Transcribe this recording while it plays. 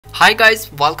Hi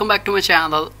guys, welcome back to my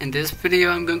channel. In this video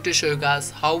I'm going to show you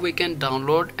guys how we can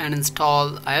download and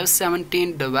install iOS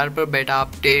 17 developer beta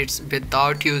updates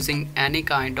without using any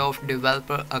kind of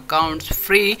developer accounts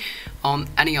free on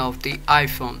any of the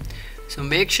iPhone. So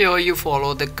make sure you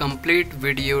follow the complete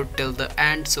video till the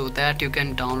end so that you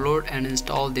can download and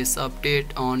install this update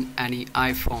on any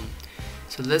iPhone.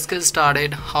 So let's get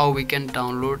started how we can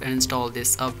download and install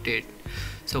this update.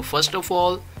 So first of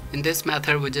all, in this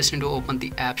method we just need to open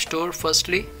the App Store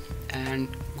firstly and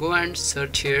go and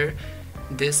search here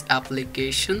this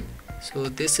application. So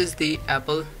this is the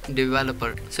Apple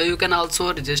developer. So you can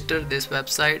also register this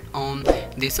website on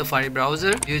the Safari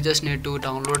browser. You just need to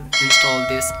download install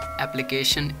this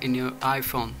application in your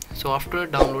iPhone. So after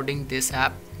downloading this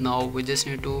app, now we just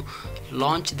need to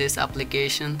launch this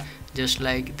application just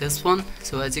like this one.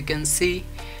 So as you can see,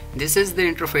 this is the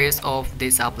interface of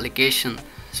this application.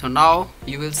 So now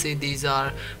you will see these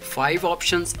are 5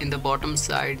 options in the bottom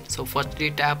side. So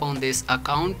firstly tap on this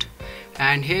account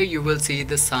and here you will see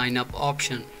the sign up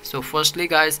option. So firstly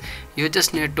guys, you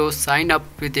just need to sign up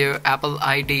with your Apple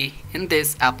ID in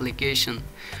this application.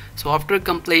 So after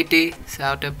completely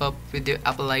set up with your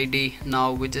Apple ID,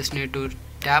 now we just need to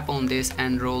tap on this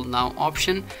enroll now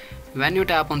option. When you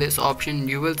tap on this option,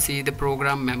 you will see the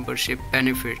program membership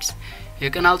benefits. You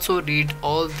can also read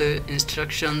all the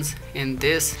instructions in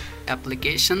this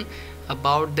application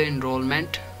about the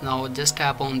enrollment. Now just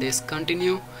tap on this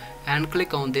continue and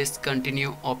click on this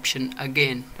continue option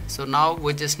again. So now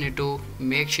we just need to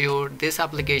make sure this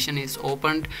application is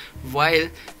opened while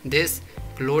this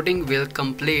loading will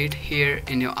complete here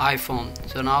in your iPhone.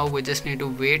 So now we just need to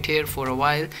wait here for a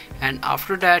while, and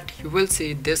after that you will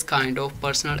see this kind of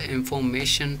personal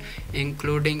information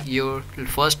including your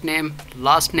first name,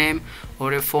 last name,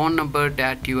 or a phone number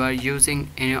that you are using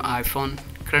in your iPhone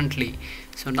currently.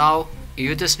 So now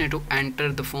you just need to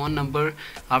enter the phone number.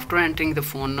 After entering the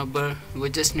phone number,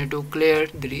 we just need to clear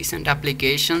the recent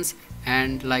applications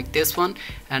and like this one,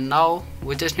 and now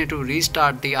we just need to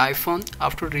restart the iPhone.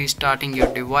 After restarting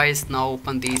your device, now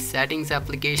open the settings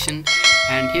application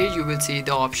and here you will see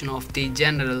the option of the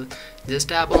general. Just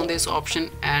tap on this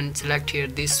option and select here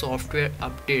the software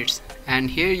updates, and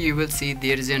here you will see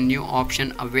there is a new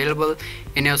option available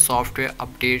in your software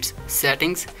updates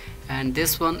settings, and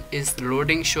this one is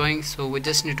loading showing. So we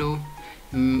just need to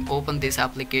open this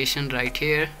application right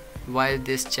here while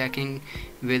this checking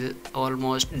will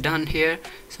almost done here.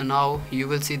 So now you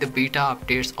will see the beta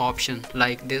updates option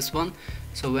like this one.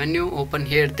 So when you open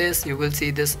here this, you will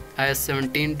see this iOS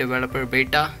 17 developer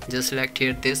beta. Just select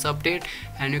here this update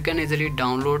and you can easily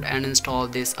download and install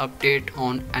this update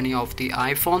on any of the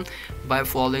iPhone by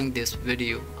following this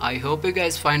video. I hope you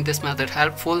guys find this method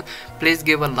helpful. Please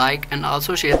give a like and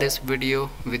also share this video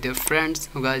with your friends.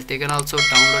 So guys, they can also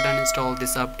download and install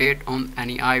this update on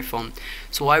any iPhone.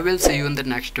 So I will see you in the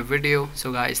next video.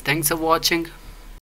 So guys, thanks for watching.